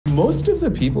Most of the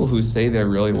people who say they're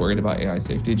really worried about AI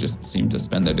safety just seem to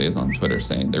spend their days on Twitter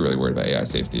saying they're really worried about AI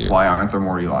safety. Why aren't there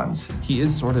more Elons? He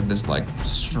is sort of this like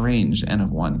strange N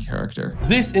of one character.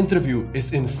 This interview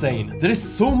is insane. There is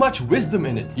so much wisdom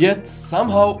in it, yet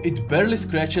somehow it barely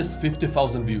scratches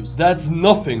 50,000 views. That's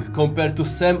nothing compared to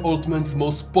Sam Altman's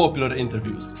most popular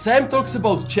interviews. Sam talks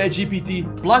about ChatGPT,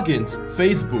 plugins,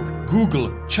 Facebook,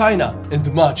 Google, China,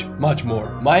 and much, much more.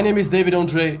 My name is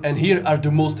Ondrej, and here are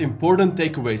the most important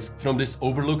takeaways from this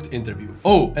overlooked interview.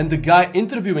 Oh, and the guy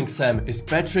interviewing Sam is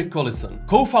Patrick Collison,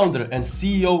 co-founder and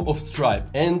CEO of Stripe,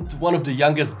 and one of the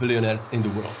youngest billionaires in the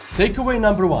world. Takeaway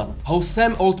number 1, how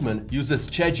Sam Altman uses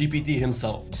ChatGPT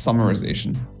himself.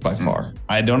 Summarization by far.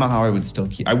 I don't know how I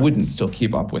wouldn't still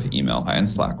keep up with email and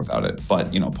Slack without it,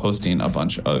 but posting a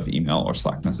bunch of email or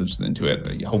Slack messages into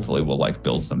it, hopefully we'll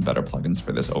build some better plugins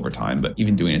for this over time, but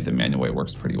even doing it the manual way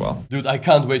works pretty well. Dude, I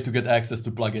can't wait to get access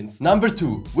to plugins. Number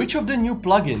 2, which of the new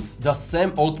plugins does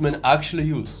Sam Altman actually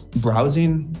use?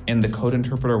 Browsing and the code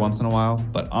interpreter once in a while,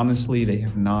 but honestly, they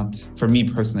have not, for me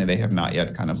personally, they have not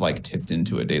yet kind of tipped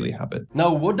into a daily habit.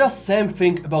 Now, what does Sam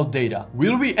think about data?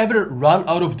 Will we ever run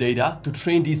out of data to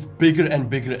train these bigger and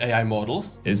bigger AI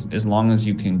models? As long as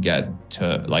you can get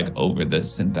to over the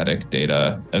synthetic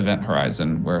data event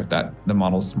horizon where the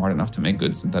model's smart enough to make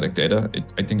good synthetic data,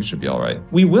 I think it should be all right.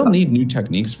 We will need new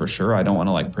techniques for sure. I don't want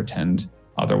to pretend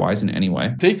otherwise in any way.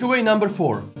 Takeaway number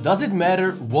 4. Does it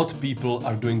matter what people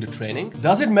are doing the training?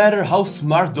 Does it matter how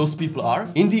smart those people are?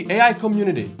 In the AI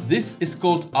community, this is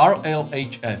called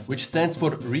RLHF, which stands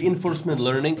for Reinforcement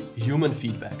Learning Human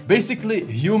Feedback. Basically,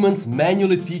 humans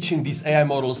manually teaching these AI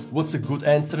models what's a good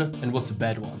answer and what's a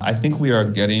bad one. I think we are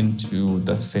getting to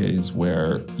the phase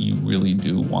where you really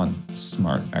do want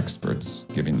smart experts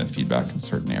giving the feedback in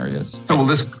certain areas. So will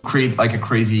this create a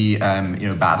crazy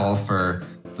battle for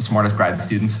the smartest grad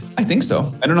students? I think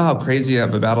so. I don't know how crazy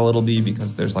of a battle it'll be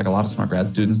because there's a lot of smart grad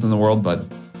students in the world, but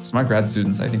smart grad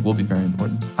students I think will be very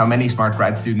important. How many smart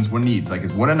grad students one needs?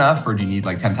 Is one enough or do you need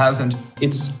 10,000?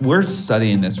 We're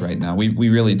studying this right now. We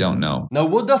really don't know. Now,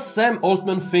 what does Sam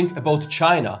Altman think about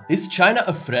China? Is China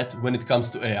a threat when it comes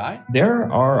to AI? There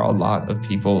are a lot of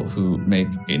people who make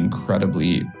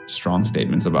incredibly strong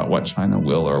statements about what China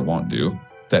will or won't do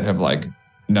that have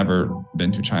never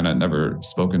been to China, never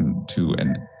spoken to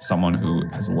someone who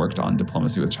has worked on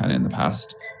diplomacy with China in the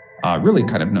past, really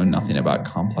kind of know nothing about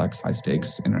complex,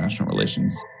 high-stakes international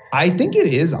relations. I think it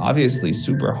is obviously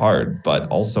super hard, but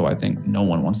also I think no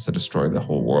one wants to destroy the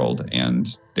whole world,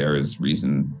 and there is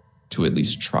reason to at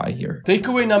least try here.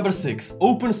 Takeaway number 6,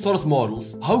 open source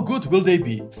models. How good will they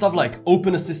be? Stuff like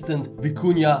Open Assistant,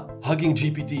 Vicuña, Hugging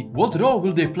GPT. What role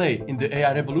will they play in the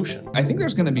AI revolution? I think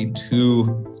there's going to be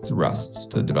 2 thrusts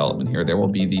to development here. There will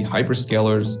be the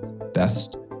hyperscalers'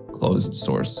 best closed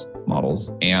source models,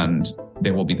 and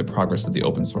there will be the progress that the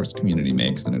open source community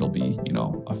makes, and it'll be,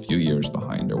 a few years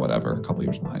behind or whatever, a couple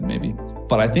years behind maybe.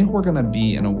 But I think we're going to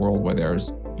be in a world where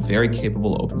there's very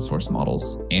capable open source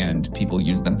models and people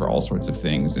use them for all sorts of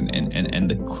things, and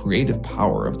the creative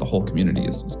power of the whole community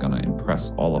is going to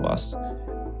impress all of us.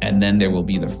 And then there will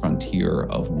be the frontier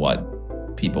of what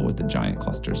people with the giant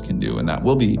clusters can do, and that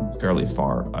will be fairly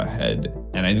far ahead.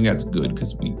 And I think that's good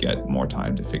because we get more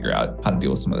time to figure out how to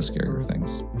deal with some of the scarier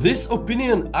things. This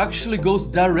opinion actually goes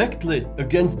directly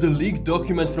against the leaked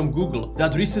document from Google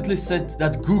that recently said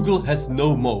that Google has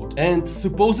no moat, and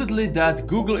supposedly that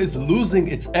Google is losing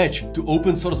its edge to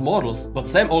open source models, but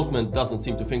Sam Altman doesn't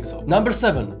seem to think so. Number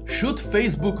 7, should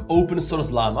Facebook open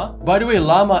source Llama? By the way,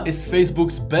 Llama is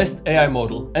Facebook's best AI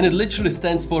model, and it literally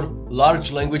stands for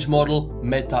Large Language Model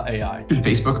Meta AI. Should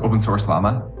Facebook open source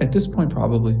Llama? At this point,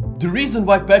 probably. The reason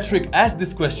why Patrick asked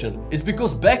this question is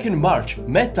because back in March,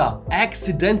 Meta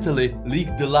accidentally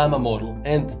leaked the Llama model,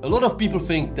 and a lot of people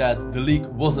think that the leak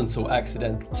wasn't so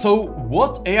accidental. So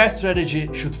what AI strategy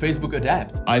should Facebook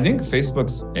adapt? I think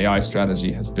Facebook's AI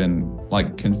strategy has been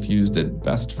confused at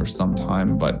best for some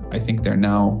time, but I think they're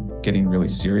now getting really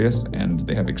serious and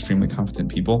they have extremely competent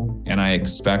people, and I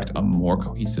expect a more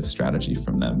cohesive strategy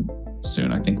from them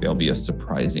soon. I think they'll be a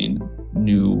surprising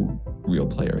new real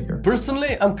player here.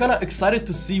 Personally, I'm kinda excited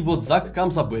to see what Zuck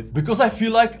comes up with, because I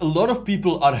feel like a lot of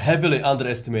people are heavily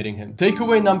underestimating him.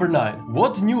 Takeaway number 9.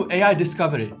 What new AI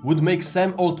discovery would make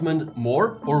Sam Altman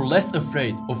more or less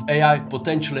afraid of AI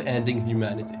potentially ending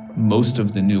humanity? Most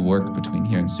of the new work between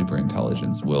here and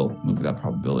superintelligence will move that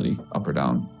probability up or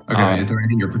down. Okay, is there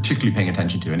anything you're particularly paying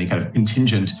attention to? Any kind of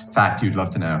contingent fact you'd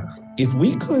love to know? If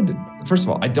we could, first of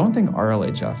all, I don't think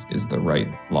RLHF is the right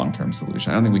long-term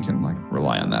solution. I don't think we can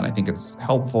rely on that. I think it's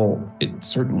helpful. It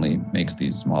certainly makes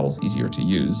these models easier to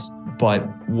use.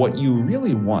 But what you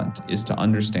really want is to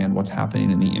understand what's happening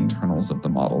in the internals of the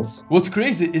models. What's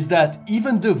crazy is that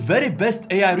even the very best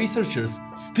AI researchers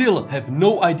still have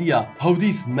no idea how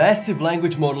these massive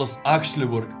language models actually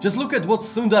work. Just look at what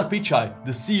Sundar Pichai,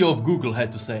 the CEO of Google,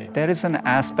 had to say. There is an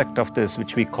aspect of this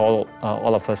which we call,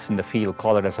 all of us in the field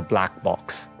call it as a black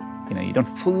box. You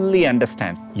don't fully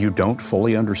understand. You don't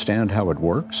fully understand how it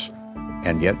works,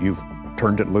 and yet you've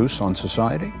turned it loose on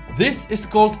society? This is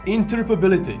called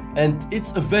interoperability, and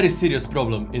it's a very serious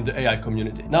problem in the AI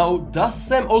community. Now, does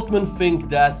Sam Altman think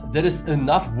that there is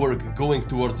enough work going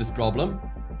towards this problem?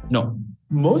 No.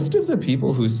 Most of the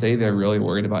people who say they're really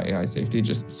worried about AI safety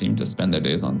just seem to spend their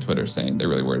days on Twitter saying they're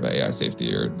really worried about AI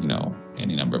safety or,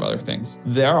 any number of other things.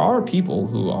 There are people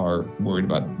who are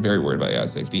very worried about AI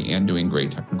safety and doing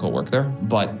great technical work there,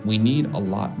 but we need a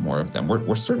lot more of them.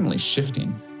 We're certainly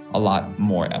shifting a lot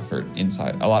more effort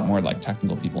inside, a lot more like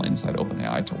technical people inside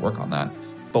OpenAI to work on that.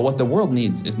 But what the world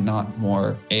needs is not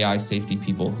more AI safety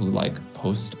people who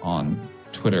post on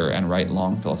Twitter and write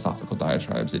long philosophical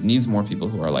diatribes. It needs more people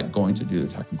who are going to do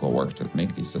the technical work to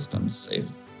make these systems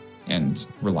safe and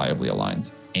reliably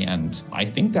aligned. And I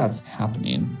think that's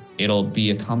happening. It'll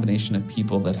be a combination of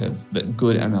people that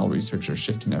good ML researchers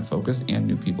shifting their focus and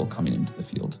new people coming into the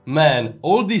field. Man,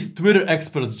 all these Twitter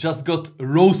experts just got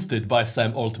roasted by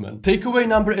Sam Altman. Takeaway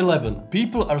number 11.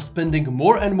 People are spending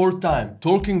more and more time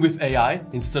talking with AI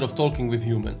instead of talking with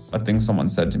humans. A thing someone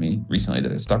said to me recently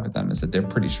that has stuck with them is that they're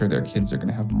pretty sure their kids are going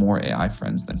to have more AI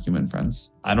friends than human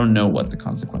friends. I don't know what the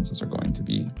consequences are going to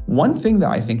be. One thing that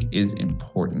I think is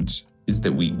important is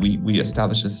that we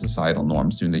establish a societal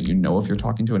norm soon that if you're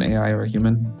talking to an AI or a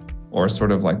human, or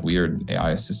sort of weird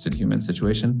AI-assisted human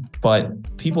situation.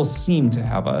 But people seem to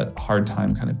have a hard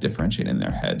time kind of differentiating in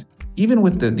their head. Even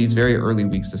with these very early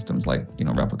weak systems like,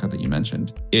 Replica that you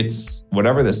mentioned, it's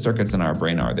whatever the circuits in our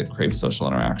brain are that crave social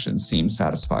interaction seems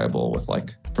satisfiable with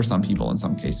for some people in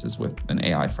some cases with an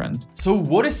AI friend. So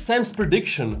what is Sam's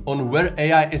prediction on where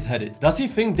AI is headed? Does he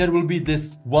think there will be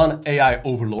this one AI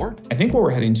overlord? I think what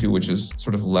we're heading to, which is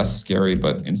sort of less scary,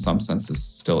 but in some senses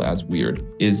still as weird,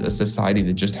 is a society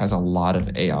that just has a lot of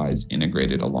AIs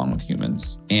integrated along with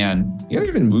humans. And there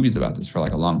have been movies about this for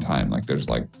a long time. There's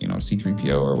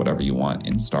C-3PO or whatever you want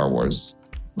in Star Wars.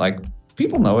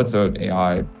 People know it's an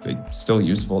AI, they're still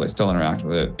useful, they still interact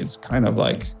with it. It's kind of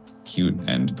cute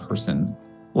and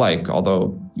person-like,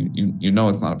 although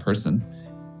it's not a person.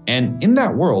 And in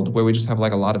that world where we just have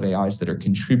a lot of AIs that are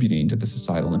contributing to the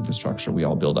societal infrastructure we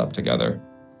all build up together,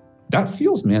 that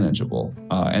feels manageable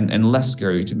and less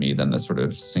scary to me than the sort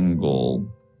of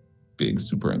single big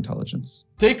super intelligence.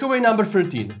 Takeaway number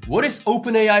 13. What is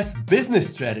OpenAI's business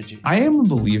strategy? I am a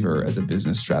believer as a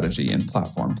business strategy in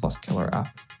platform plus killer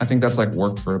app. I think that's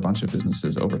worked for a bunch of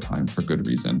businesses over time for good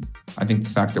reason. I think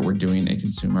the fact that we're doing a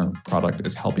consumer product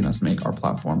is helping us make our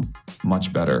platform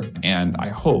much better. And I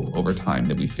hope over time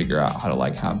that we figure out how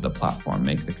to have the platform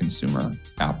make the consumer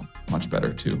app much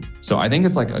better too. So I think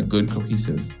it's a good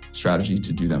cohesive strategy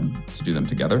to do them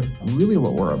together. Really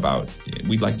what we're about,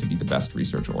 we'd like to be the best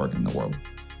research org in the world.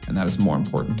 And that is more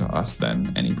important to us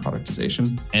than any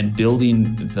productization. And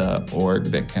building the org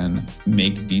that can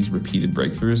make these repeated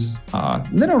breakthroughs,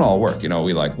 they don't all work.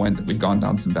 We've gone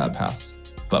down some bad paths,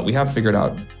 but we have figured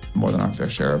out more than our fair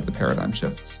share of the paradigm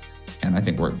shifts. And I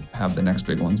think the next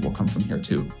big ones will come from here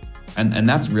too. And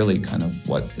that's really kind of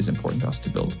what is important to us to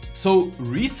build. So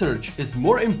research is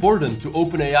more important to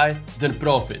OpenAI than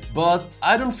profit, but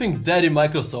I don't think Daddy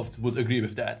Microsoft would agree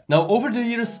with that. Now, over the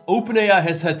years, OpenAI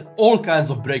has had all kinds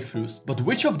of breakthroughs, but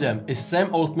which of them is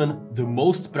Sam Altman the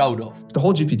most proud of? The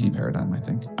whole GPT paradigm, I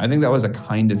think. I think that was a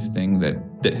kind of thing that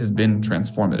has been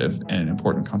transformative and an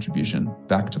important contribution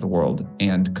back to the world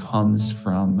and comes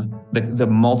from the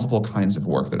multiple kinds of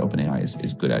work that OpenAI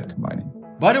is good at combining.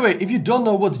 By the way, if you don't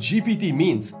know what GPT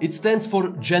means, it stands for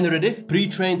Generative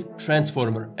Pre-trained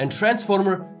Transformer. And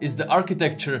Transformer is the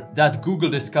architecture that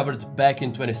Google discovered back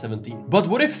in 2017. But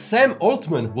what if Sam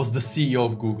Altman was the CEO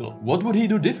of Google? What would he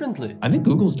do differently? I think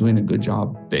Google's doing a good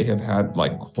job. They have had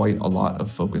quite a lot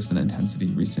of focus and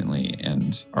intensity recently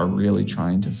and are really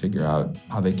trying to figure out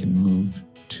how they can move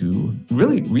to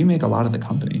really remake a lot of the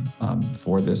company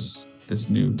for this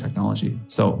new technology.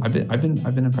 So I've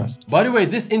been impressed. By the way,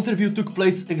 this interview took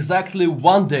place exactly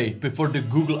one day before the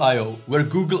Google I/O, where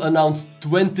Google announced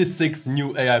 26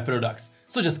 new AI products.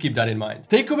 So just keep that in mind.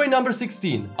 Takeaway number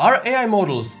 16. Are AI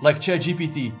models like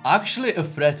ChatGPT actually a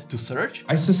threat to search?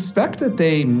 I suspect that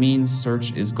they mean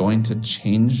search is going to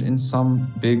change in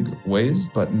some big ways,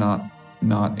 but not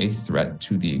not a threat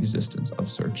to the existence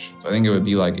of search. So I think it would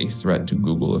be like a threat to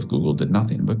Google if Google did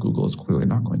nothing, but Google is clearly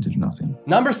not going to do nothing.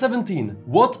 Number 17.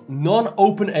 What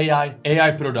non-OpenAI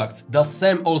AI products does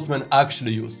Sam Altman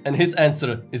actually use? And his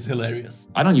answer is hilarious.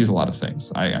 I don't use a lot of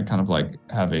things. I kind of like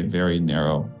have a very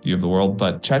narrow view of the world,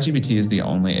 but ChatGPT is the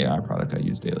only AI product I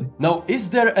use daily. Now, is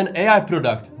there an AI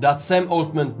product that Sam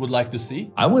Altman would like to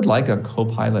see? I would like a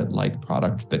Copilot-like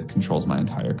product that controls my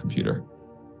entire computer.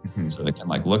 So they can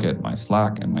like look at my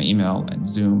Slack and my email and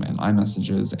Zoom and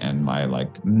iMessages and my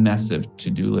like massive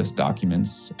to-do list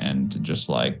documents and to just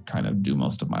like kind of do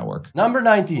most of my work. Number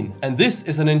 19, and this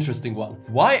is an interesting one.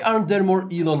 Why aren't there more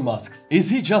Elon Musks? Is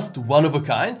he just one of a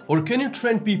kind, or can you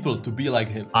train people to be like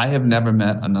him? I have never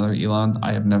met another Elon.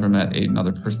 I have never met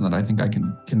another person that I think I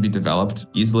can be developed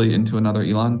easily into another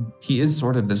Elon. He is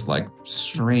sort of this like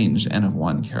strange N of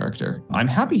one character. I'm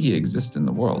happy he exists in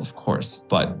the world, of course,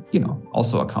 but you know,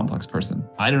 also a complex person.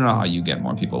 I don't know how you get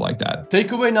more people like that.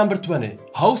 Takeaway number 20.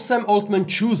 How Sam Altman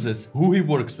chooses who he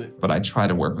works with. But I try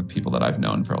to work with people that I've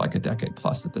known for like a decade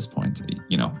plus at this point.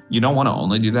 You know, you don't want to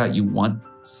only do that. You want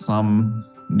some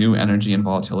new energy and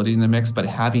volatility in the mix, but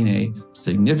having a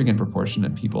significant proportion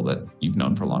of people that you've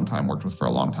known for a long time, worked with for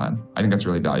a long time, I think that's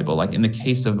really valuable. Like in the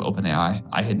case of OpenAI,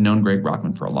 I had known Greg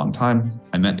Brockman for a long time.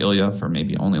 I met Ilya for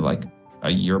maybe only like a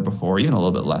year before, even a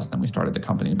little bit less than we started the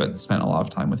company, but spent a lot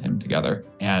of time with him together.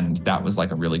 And that was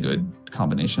like a really good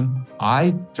combination.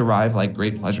 I derive like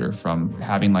great pleasure from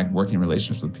having like working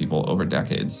relationships with people over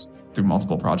decades through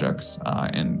multiple projects.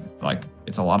 And like,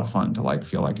 it's a lot of fun to like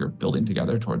feel like you're building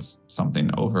together towards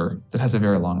something over that has a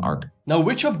very long arc. Now,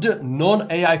 which of the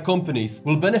non-AI companies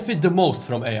will benefit the most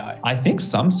from AI? I think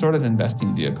some sort of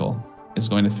investing vehicle is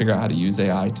going to figure out how to use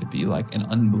AI to be like an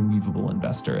unbelievable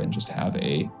investor and just have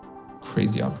a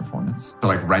crazy outperformance. So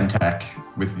like Rentec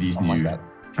with these new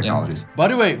technologies. Yeah. By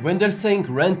the way, when they're saying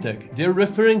Rentec, they're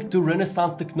referring to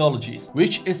Renaissance Technologies,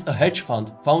 which is a hedge fund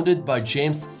founded by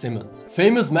James Simmons,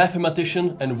 famous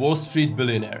mathematician and Wall Street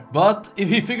billionaire. But if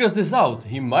he figures this out,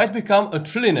 he might become a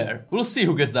trillionaire. We'll see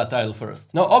who gets that title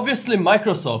first. Now, obviously,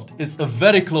 Microsoft is a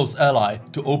very close ally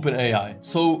to OpenAI.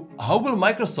 So how will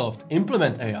Microsoft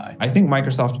implement AI? I think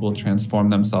Microsoft will transform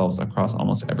themselves across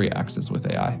almost every axis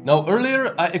with AI. Now,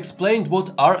 earlier I explained what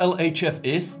RLHF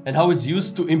is and how it's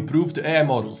used to improve the AI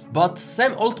model. But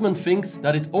Sam Altman thinks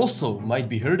that it also might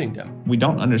be hurting them. We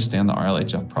don't understand the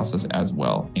RLHF process as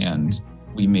well, and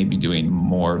we may be doing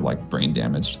more like brain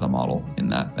damage to the model in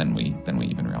that than we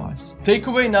even realize.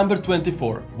 Takeaway number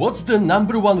 24. What's the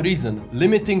number one reason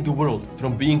limiting the world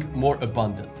from being more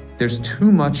abundant? There's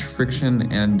too much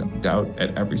friction and doubt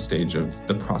at every stage of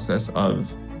the process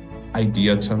of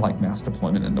idea to like mass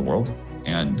deployment in the world.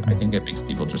 And I think it makes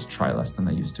people just try less than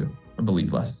they used to, or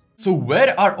believe less. So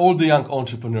where are all the young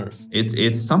entrepreneurs?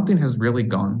 It's something has really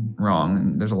gone wrong,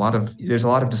 and there's a lot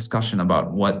of discussion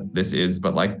about what this is,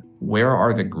 but like, where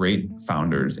are the great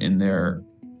founders in their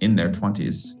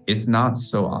 20s? It's not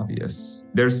so obvious.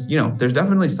 There's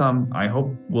definitely some. I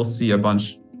hope we'll see a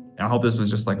bunch. I hope this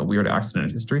was just like a weird accident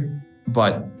in history,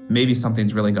 but maybe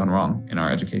something's really gone wrong in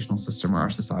our educational system or our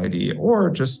society,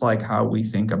 or just like how we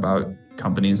think about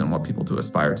companies and what people to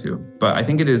aspire to. But I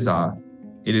think it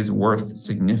is worth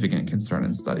significant concern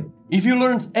and study. If you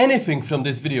learned anything from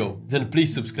this video, then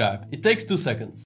please subscribe. It takes 2 seconds.